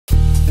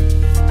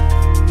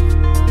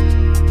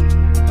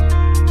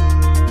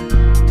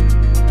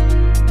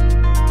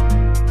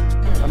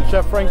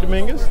Frank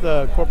Dominguez,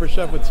 the corporate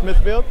chef with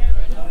Smithfield,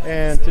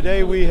 and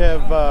today we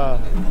have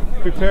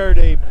prepared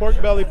a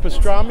pork belly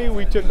pastrami.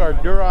 We took our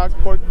Duroc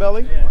pork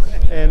belly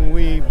and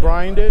we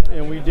brined it,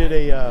 and we did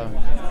a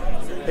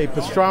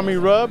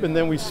pastrami rub, and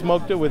then we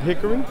smoked it with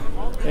hickory,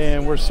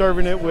 and we're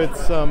serving it with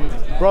some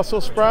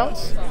Brussels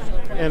sprouts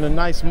and a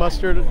nice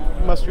mustard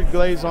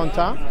glaze on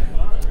top.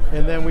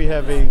 And then we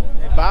have a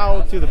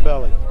bow to the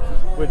belly,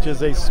 which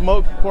is a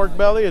smoked pork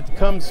belly. It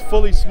comes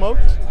fully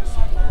smoked,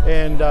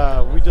 and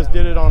we just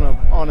did it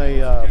on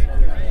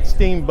a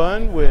steamed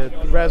bun with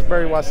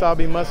raspberry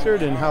wasabi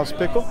mustard and house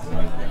pickle.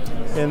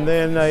 And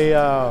then a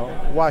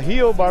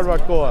guajillo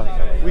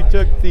barbacoa. We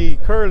took the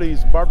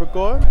Curly's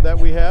barbacoa that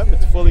we have.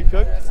 It's fully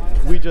cooked.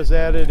 We just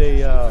added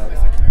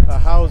a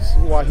house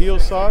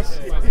guajillo sauce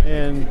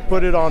and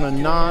put it on a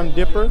naan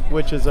dipper,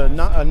 which is a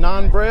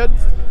naan bread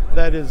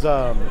that is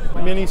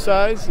mini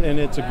size, and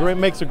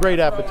makes a great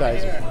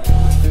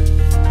appetizer.